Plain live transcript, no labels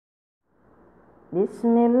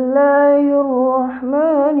بسم الله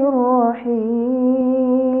الرحمن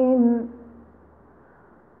الرحيم.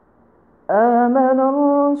 آمن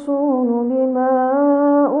الرسول بما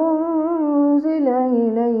أنزل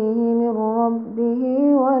إليه من ربه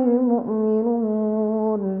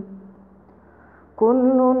والمؤمنون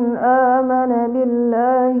كل آمن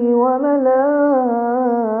بالله وملائكته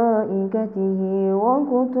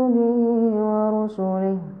وكتبه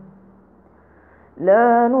ورسله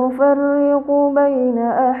لا نفرق بين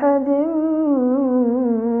أحد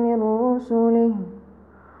من رسله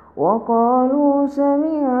وقالوا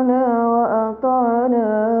سمعنا وأطعنا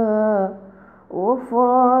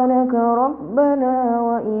غفرانك ربنا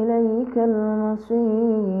وإليك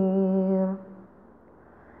المصير.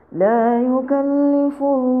 لا يكلف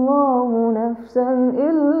الله نفسا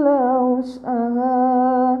إلا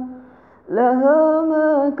وسعها لها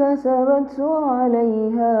ما كسبت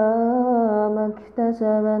وعليها ما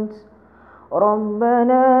اكتسبت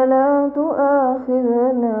ربنا لا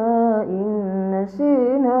تؤاخذنا إن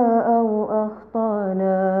نسينا أو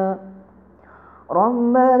أخطأنا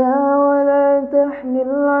ربنا ولا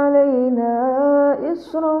تحمل علينا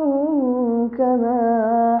إصرا كما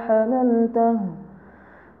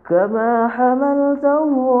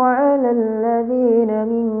حملته على الذين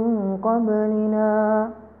من قبلنا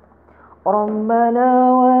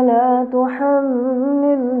ربنا ولا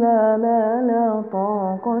تحملنا ما لا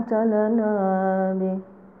طاقة لنا به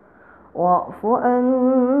واعف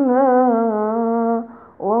عنا